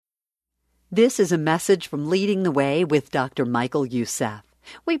This is a message from Leading the Way with Dr. Michael Youssef.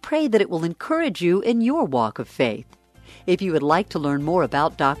 We pray that it will encourage you in your walk of faith. If you would like to learn more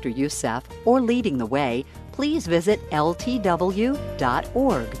about Dr. Youssef or Leading the Way, please visit ltw.org.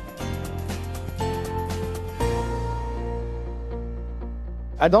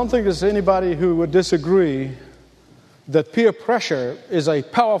 I don't think there's anybody who would disagree that peer pressure is a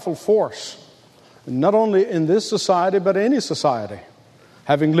powerful force, not only in this society, but any society.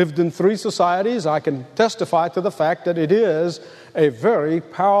 Having lived in 3 societies, I can testify to the fact that it is a very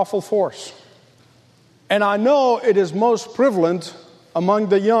powerful force. And I know it is most prevalent among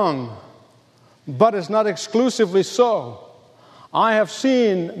the young, but it's not exclusively so. I have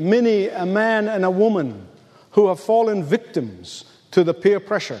seen many a man and a woman who have fallen victims to the peer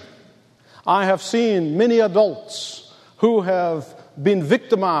pressure. I have seen many adults who have been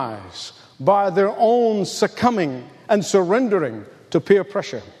victimized by their own succumbing and surrendering to peer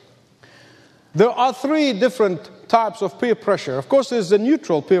pressure. There are 3 different types of peer pressure. Of course, there's the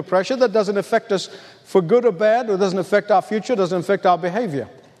neutral peer pressure that doesn't affect us for good or bad, or doesn't affect our future, doesn't affect our behavior.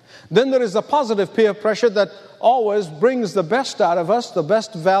 Then there is the positive peer pressure that always brings the best out of us, the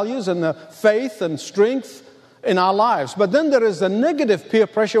best values and the faith and strength in our lives. But then there is the negative peer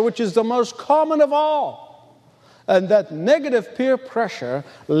pressure, which is the most common of all. And that negative peer pressure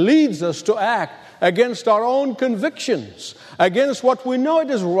leads us to act against our own convictions, against what we know it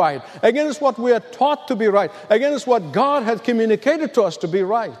is right, against what we are taught to be right, against what God had communicated to us to be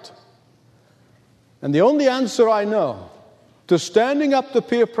right. And the only answer I know to standing up to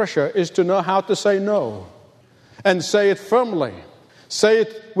peer pressure is to know how to say no, and say it firmly, say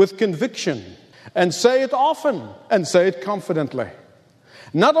it with conviction, and say it often, and say it confidently.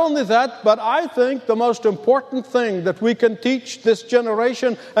 Not only that, but I think the most important thing that we can teach this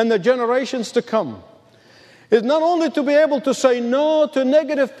generation and the generations to come is not only to be able to say no to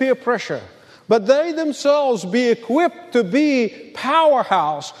negative peer pressure, but they themselves be equipped to be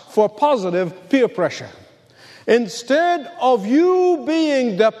powerhouse for positive peer pressure. Instead of you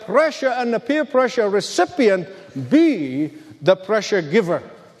being the pressure and the peer pressure recipient, be the pressure giver.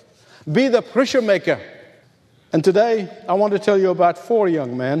 Be the pressure maker. And today, I want to tell you about 4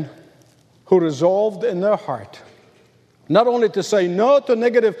 young men who resolved in their heart not only to say no to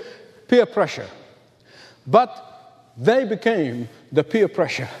negative peer pressure, but they became the peer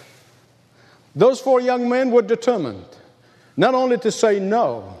pressure. Those 4 young men were determined not only to say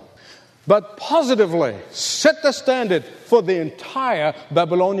no, but positively set the standard for the entire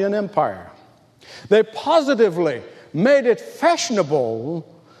Babylonian Empire. They positively made it fashionable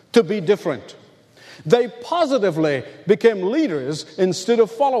to be different. They positively became leaders instead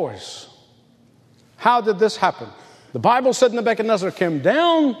of followers. How did this happen? The Bible said Nebuchadnezzar came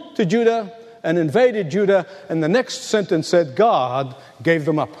down to Judah and invaded Judah, and the next sentence said God gave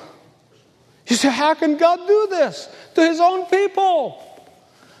them up. You say, how can God do this to His own people?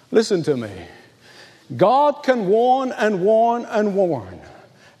 Listen to me. God can warn and warn and warn.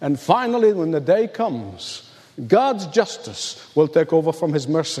 And finally, when the day comes, God's justice will take over from His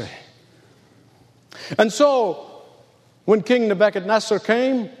mercy. And so, when King Nebuchadnezzar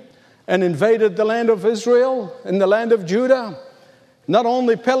came and invaded the land of Israel and the land of Judah, not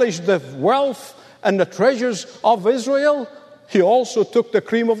only pillaged the wealth and the treasures of Israel, he also took the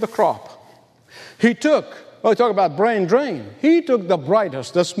cream of the crop. He took, we talk about brain drain, he took the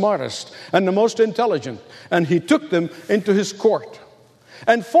brightest, the smartest, and the most intelligent, and he took them into his court.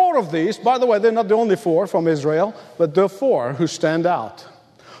 And 4 of these, by the way, they're not the only 4 from Israel, but there are 4 who stand out.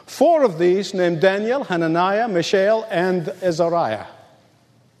 4 of these named Daniel, Hananiah, Mishael, and Azariah.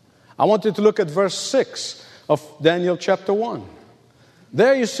 I want you to look at verse 6 of Daniel chapter 1.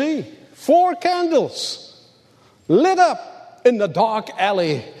 There you see 4 candles lit up in the dark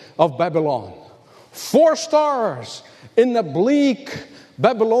alley of Babylon. 4 stars in the bleak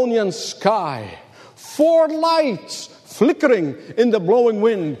Babylonian sky. 4 lights flickering in the blowing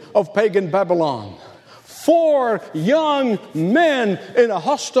wind of pagan Babylon. 4 young men in a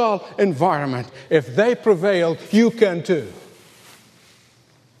hostile environment. If they prevail, you can too.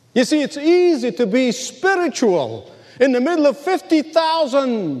 You see, it's easy to be spiritual in the middle of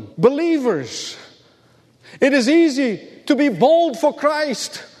 50,000 believers. It is easy to be bold for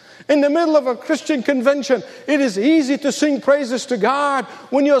Christ in the middle of a Christian convention. It is easy to sing praises to God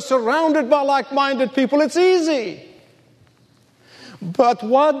when you're surrounded by like-minded people. It's easy. But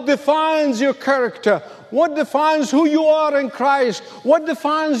what defines your character, what defines who you are in Christ, what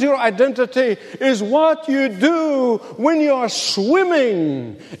defines your identity is what you do when you are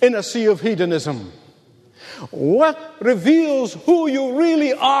swimming in a sea of hedonism. What reveals who you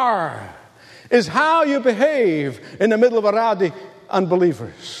really are is how you behave in the middle of a rowdy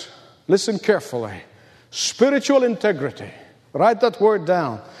unbelievers. listen carefully, spiritual integrity, write that word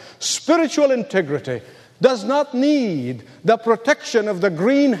down. Spiritual integrity does not need the protection of the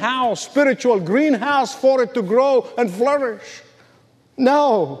greenhouse, spiritual greenhouse, for it to grow and flourish.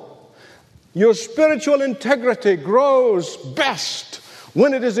 No, your spiritual integrity grows best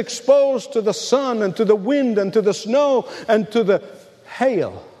when it is exposed to the sun and to the wind and to the snow and to the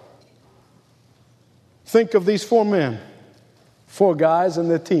hail. Think of these 4 men, 4 guys in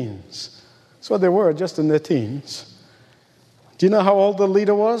their teens. That's what they were, just in their teens. Do you know how old the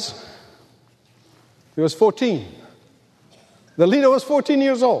leader was? He was 14. The leader was 14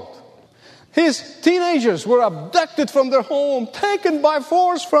 years old. His teenagers were abducted from their home, taken by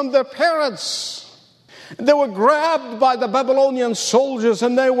force from their parents. They were grabbed by the Babylonian soldiers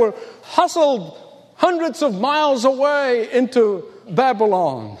and they were hustled hundreds of miles away into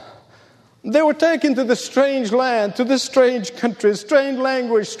Babylon. They were taken to this strange land, to this strange country, strange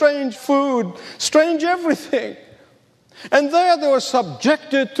language, strange food, strange everything. And there they were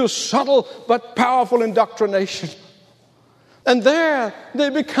subjected to subtle but powerful indoctrination. And there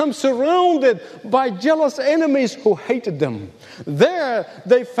they become surrounded by jealous enemies who hated them. There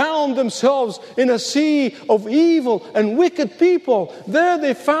they found themselves in a sea of evil and wicked people. There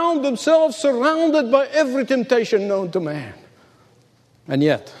they found themselves surrounded by every temptation known to man. And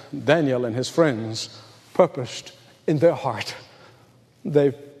yet Daniel and his friends purposed in their heart.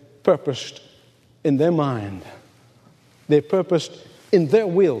 They purposed in their mind. They purposed in their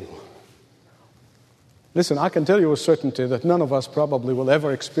will. Listen, I can tell you with certainty that none of us probably will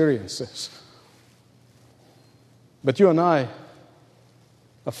ever experience this. But you and I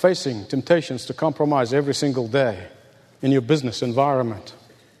are facing temptations to compromise every single day in your business environment,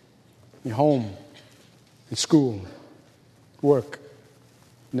 in your home, in school, work,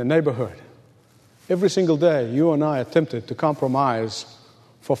 in the neighborhood. Every single day, you and I are tempted to compromise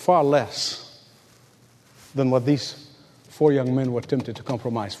for far less than what these 4 young men were tempted to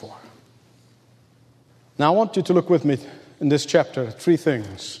compromise for. Now, I want you to look with me in this chapter at 3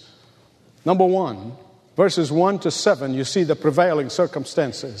 things. Number 1, verses 1 to 7, you see the prevailing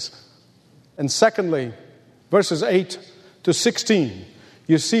circumstances. And secondly, verses 8 to 16,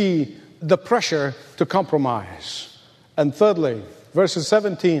 you see the pressure to compromise. And thirdly, verses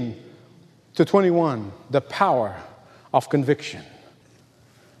 17 to 21, the power of conviction.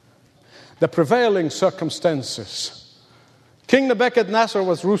 The prevailing circumstances. King Nebuchadnezzar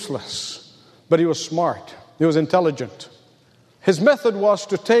was ruthless. But he was smart. He was intelligent. His method was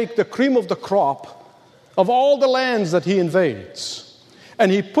to take the cream of the crop of all the lands that he invades.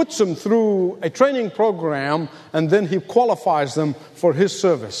 And he puts them through a training program, and then he qualifies them for his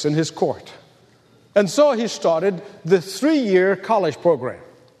service in his court. And so he started the 3-year college program.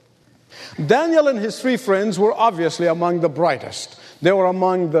 Daniel and his 3 friends were obviously among the brightest. They were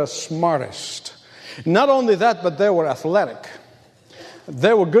among the smartest. Not only that, but they were athletic.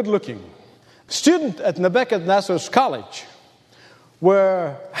 They were good looking. Students at Nebuchadnezzar's college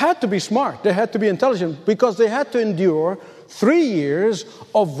had to be smart. They had to be intelligent because they had to endure 3 years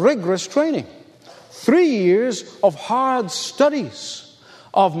of rigorous training, 3 years of hard studies,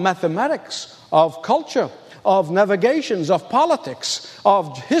 of mathematics, of culture, of navigations, of politics,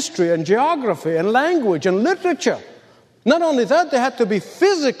 of history and geography and language and literature. Not only that, they had to be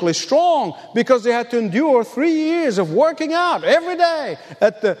physically strong because they had to endure 3 years of working out every day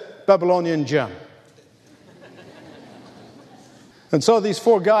at the Babylonian gym. And so these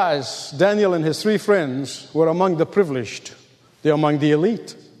 4 guys, Daniel and his 3 friends, were among the privileged. They're among the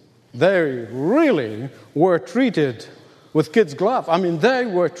elite. They really were treated with kid's glove. I mean, they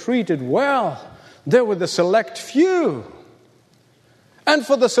were treated well. They were the select few. And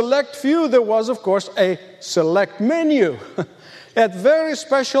for the select few, there was, of course, a select menu. A very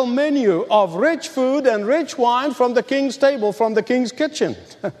special menu of rich food and rich wine from the king's table, from the king's kitchen.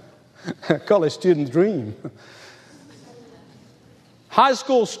 College student dream. High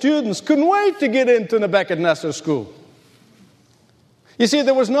school students couldn't wait to get into Nebuchadnezzar school. You see,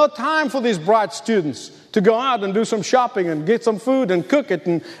 there was no time for these bright students to go out and do some shopping and get some food and cook it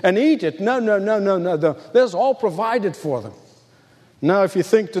and eat it. No. There's all provided for them. Now, if you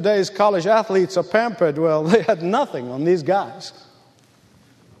think today's college athletes are pampered, well, they had nothing on these guys.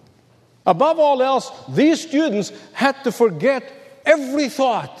 Above all else, these students had to forget every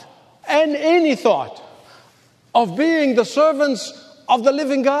thought and any thought of being the servants of the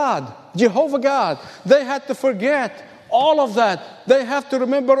living God, Jehovah God. They had to forget all of that. They have to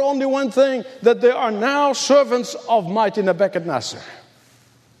remember only one thing, that they are now servants of mighty Nebuchadnezzar.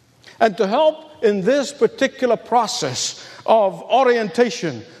 And to help in this particular process of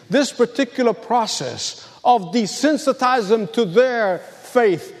orientation, this particular process of desensitizing them to their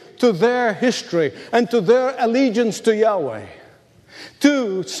faith, to their history and to their allegiance to Yahweh, to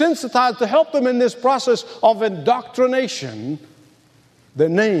sensitize, to help them in this process of indoctrination, their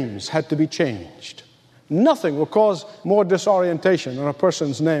names had to be changed. Nothing will cause more disorientation when a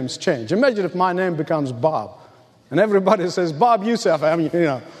person's name's change. Imagine if my name becomes Bob, and everybody says, Bob Youssef. I mean,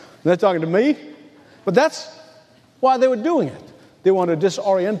 they're talking to me. But that's why they were doing it. They want to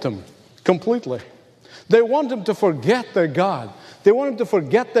disorient them completely. They want them to forget their God. They want them to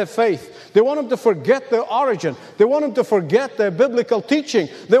forget their faith. They want them to forget their origin. They want them to forget their biblical teaching.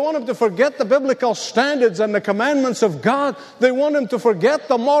 They want them to forget the biblical standards and the commandments of God. They want them to forget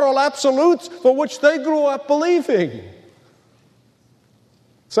the moral absolutes for which they grew up believing.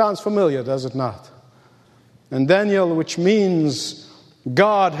 Sounds familiar, does it not? And Daniel, which means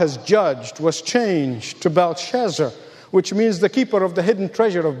God has judged, was changed to Belshazzar, which means the keeper of the hidden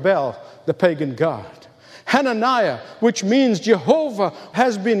treasure of Bel, the pagan god. Hananiah, which means Jehovah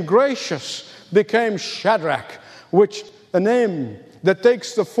has been gracious, became Shadrach, which a name that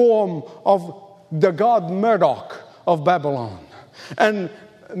takes the form of the god Marduk of Babylon. And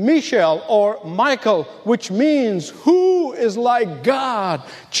Mishael or Michael, which means who is like God,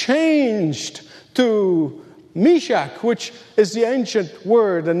 changed to Meshach, which is the ancient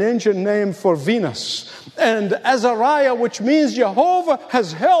word, an ancient name for Venus. And Azariah, which means Jehovah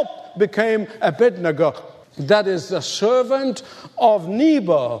has helped, became Abednego. That is the servant of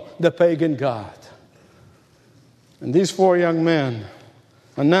Nebo, the pagan god. And these four young men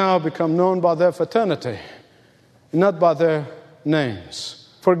are now become known by their fraternity, not by their names.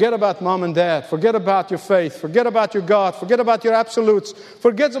 Forget about mom and dad. Forget about your faith. Forget about your God. Forget about your absolutes.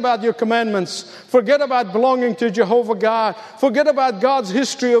 Forget about your commandments. Forget about belonging to Jehovah God. Forget about God's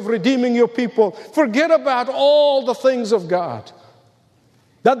history of redeeming your people. Forget about all the things of God.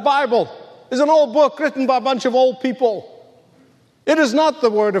 That Bible is an old book written by a bunch of old people. It is not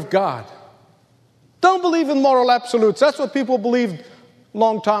the Word of God. Don't believe in moral absolutes. That's what people believed a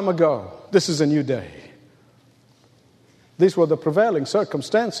long time ago. This is a new day. These were the prevailing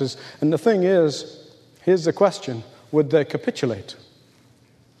circumstances. And the thing is, here's the question, would they capitulate?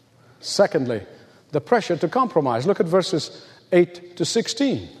 Secondly, the pressure to compromise. Look at verses 8 to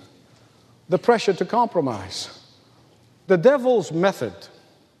 16. The pressure to compromise. The devil's method,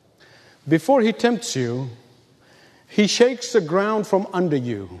 before he tempts you, he shakes the ground from under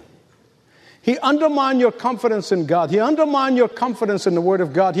you. He undermines your confidence in God. He undermines your confidence in the Word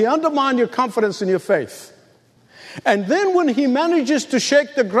of God. He undermines your confidence in your faith. And then when he manages to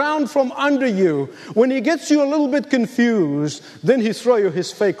shake the ground from under you, when he gets you a little bit confused, then he throws you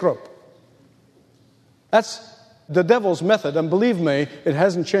his fake rope. That's the devil's method, and believe me, it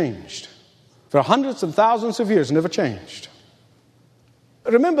hasn't changed. For hundreds and thousands of years, never changed.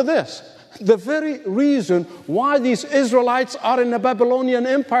 Remember this, the very reason why these Israelites are in the Babylonian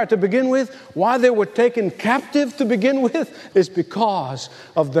Empire to begin with, why they were taken captive to begin with, is because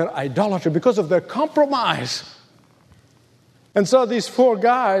of their idolatry, because of their compromise. And so these four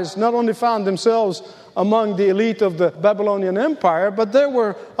guys not only found themselves among the elite of the Babylonian Empire, but they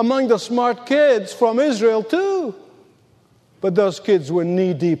were among the smart kids from Israel too. But those kids were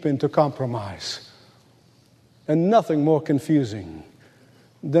knee-deep into compromise. And nothing more confusing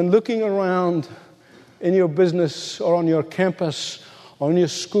than looking around in your business or on your campus or in your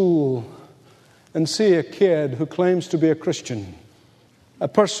school and see a kid who claims to be a Christian. A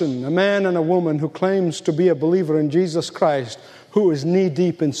person, a man and a woman who claims to be a believer in Jesus Christ, who is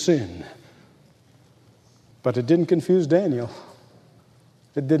knee-deep in sin. But it didn't confuse Daniel.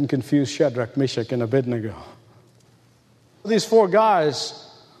 It didn't confuse Shadrach, Meshach, and Abednego. These four guys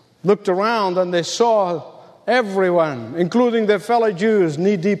looked around and they saw everyone, including their fellow Jews,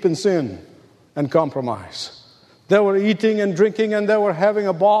 knee-deep in sin and compromise. They were eating and drinking and they were having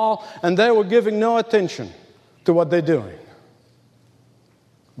a ball and they were giving no attention to what they're doing.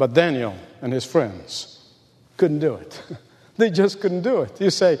 But Daniel and his friends couldn't do it. They just couldn't do it.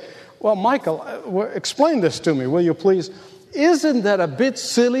 You say, well, Michael, explain this to me, will you please? Isn't that a bit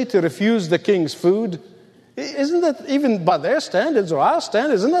silly to refuse the king's food? Isn't that, even by their standards or our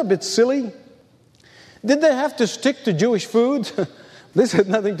standards, isn't that a bit silly? Did they have to stick to Jewish food? This has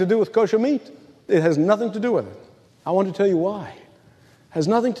nothing to do with kosher meat. It has nothing to do with it. I want to tell you why. It has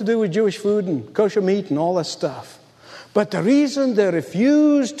nothing to do with Jewish food and kosher meat and all that stuff. But the reason they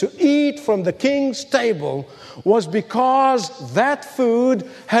refused to eat from the king's table was because that food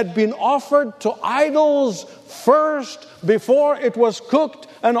had been offered to idols first before it was cooked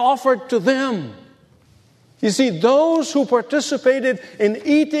and offered to them. You see, those who participated in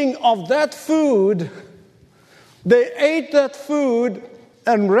eating of that food, they ate that food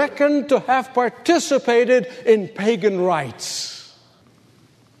and reckoned to have participated in pagan rites.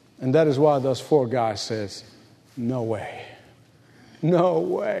 And that is why those 4 guys says, no way. No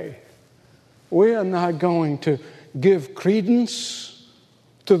way. We are not going to give credence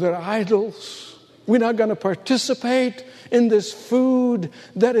to their idols. We're not going to participate in this food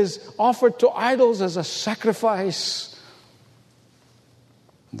that is offered to idols as a sacrifice.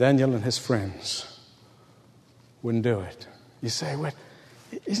 Daniel and his friends wouldn't do it. You say, well,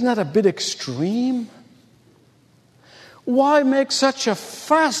 isn't that a bit extreme? Why make such a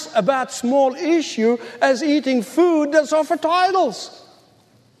fuss about small issue as eating food that's offered to idols?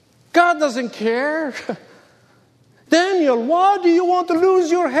 God doesn't care. Daniel, why do you want to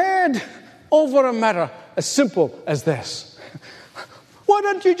lose your head over a matter as simple as this? Why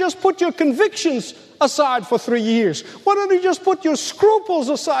don't you just put your convictions aside for 3 years? Why don't you just put your scruples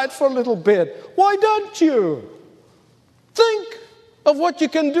aside for a little bit? Why don't you? Think of what you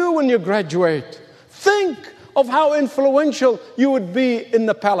can do when you graduate. Think of how influential you would be in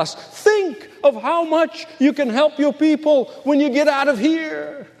the palace. Think of how much you can help your people when you get out of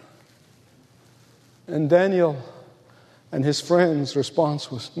here. And Daniel and his friends'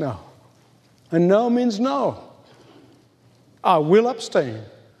 response was no. And no means no. I will abstain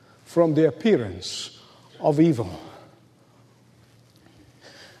from the appearance of evil.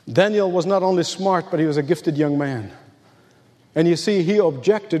 Daniel was not only smart, but he was a gifted young man. And you see, he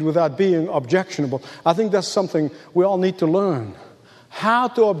objected without being objectionable. I think that's something we all need to learn. How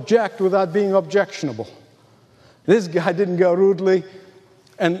to object without being objectionable. This guy didn't go rudely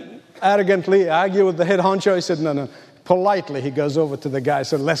and arrogantly argue with the head honcho. He said, no. Politely, he goes over to the guy and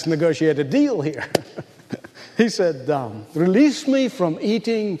said, let's negotiate a deal here. He said, release me from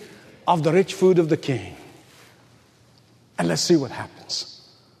eating of the rich food of the king. And let's see what happens.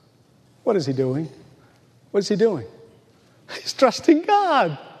 What is he doing? What is he doing? He's trusting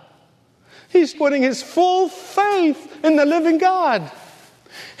God. He's putting his full faith in the living God.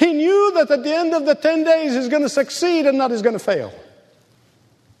 He knew that at the end of the 10 days he's going to succeed and not he's going to fail.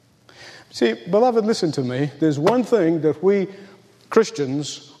 See, beloved, listen to me. There's one thing that we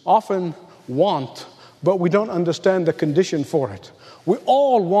Christians often want, but we don't understand the condition for it. We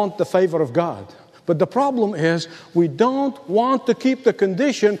all want the favor of God. But the problem is we don't want to keep the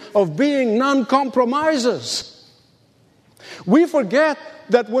condition of being non-compromisers. We forget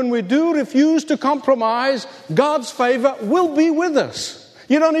that when we do refuse to compromise, God's favor will be with us.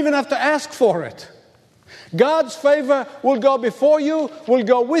 You don't even have to ask for it. God's favor will go before you, will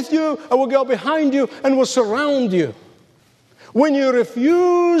go with you, and will go behind you, and will surround you. When you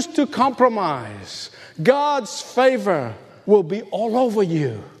refuse to compromise, God's favor will be all over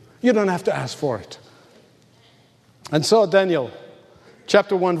you. You don't have to ask for it. And so Daniel,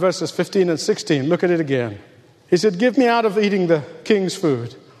 chapter 1, verses 15 and 16, look at it again. He said, give me out of eating the king's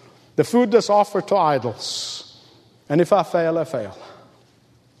food, the food that's offered to idols. And if I fail, I fail.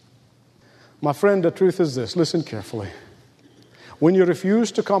 My friend, the truth is this. Listen carefully. When you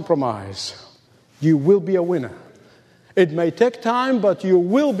refuse to compromise, you will be a winner. It may take time, but you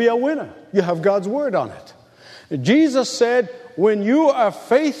will be a winner. You have God's word on it. Jesus said, when you are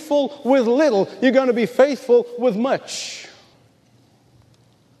faithful with little, you're going to be faithful with much.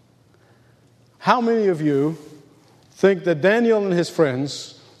 How many of you think that Daniel and his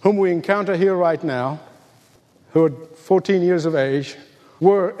friends, whom we encounter here right now, who are 14 years of age,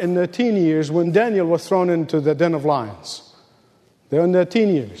 were in their teen years when Daniel was thrown into the den of lions? They're in their teen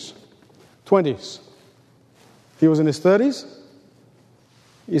years, 20s. He was in his 30s.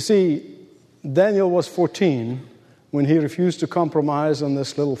 You see, Daniel was 14 when he refused to compromise on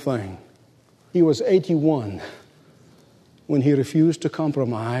this little thing. He was 81 when he refused to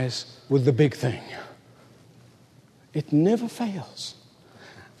compromise with the big thing. It never fails.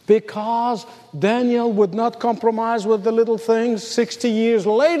 Because Daniel would not compromise with the little things, 60 years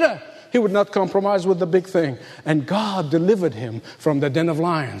later, he would not compromise with the big thing. And God delivered him from the den of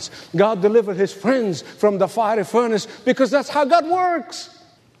lions. God delivered his friends from the fiery furnace, because that's how God works.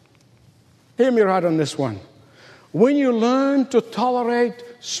 Hear me right on this one. When you learn to tolerate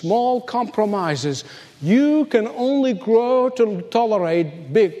small compromises, you can only grow to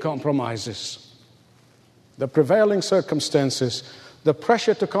tolerate big compromises. The prevailing circumstances, the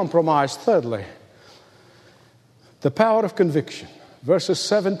pressure to compromise. Thirdly, the power of conviction. Verses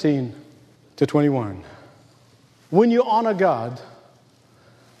 17 to 21. When you honor God,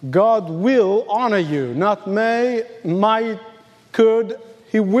 God will honor you. Not may, might, could.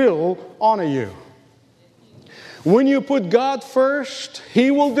 He will honor you. When you put God first, He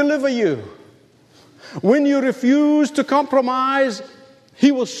will deliver you. When you refuse to compromise,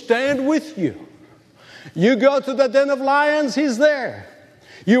 He will stand with you. You go to the den of lions, He's there.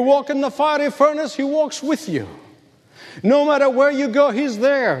 You walk in the fiery furnace, He walks with you. No matter where you go, He's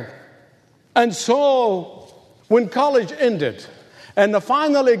there. And so, when college ended and the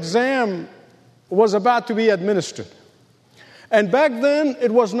final exam was about to be administered, and back then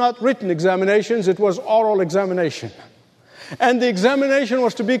it was not written examinations, it was oral examination. And the examination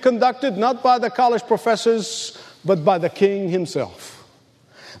was to be conducted not by the college professors, but by the king himself.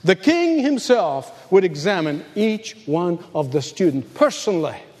 The king himself would examine each one of the students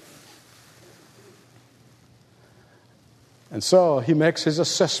personally. And so he makes his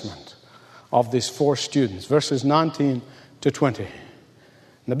assessment of these 4 students, verses 19 to 20.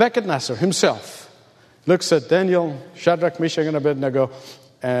 Nebuchadnezzar himself looks at Daniel, Shadrach, Meshach, and Abednego,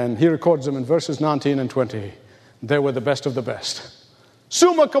 and he records them in verses 19 and 20. They were the best of the best.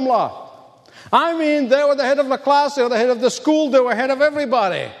 Summa cum laude. I mean, they were the head of the class, they were the head of the school, they were head of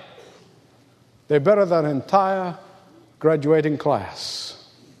everybody. They're better than an entire graduating class.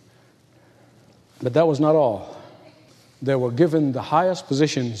 But that was not all. They were given the highest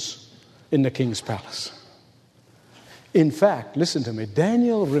positions in the king's palace. In fact, listen to me,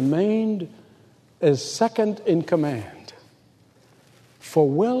 Daniel remained as second in command for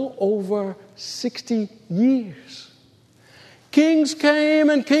well over 60 years. Kings came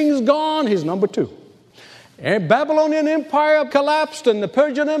and kings gone, he's number 2. And Babylonian Empire collapsed and the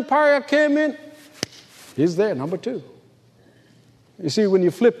Persian Empire came in, he's there, number 2. You see, when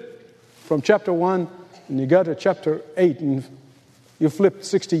you flip from chapter 1 and you go to chapter 8 and you flip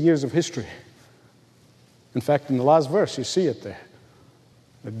 60 years of history. In fact, in the last verse, you see it there.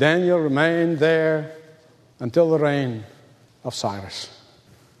 But Daniel remained there until the reign of Cyrus.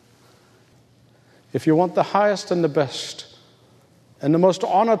 If you want the highest and the best and the most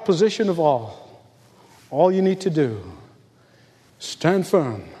honored position of all you need to do, stand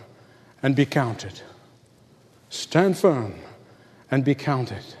firm and be counted. Stand firm and be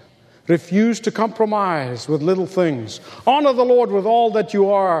counted. Refuse to compromise with little things. Honor the Lord with all that you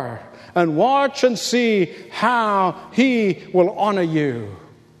are, and watch and see how He will honor you.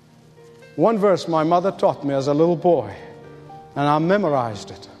 One verse my mother taught me as a little boy, and I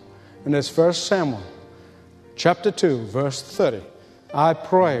memorized it. And it's 1 Samuel chapter 2, verse 30. I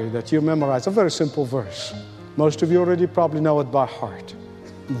pray that you memorize a very simple verse. Most of you already probably know it by heart.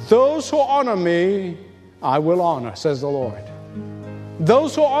 Those who honor me, I will honor, says the Lord.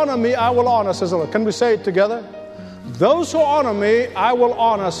 Those who honor me, I will honor, says the Lord. Can we say it together? Those who honor me, I will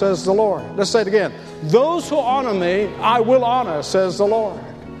honor, says the Lord. Let's say it again. Those who honor me, I will honor, says the Lord.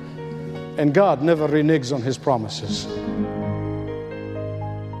 And God never reneges on His promises.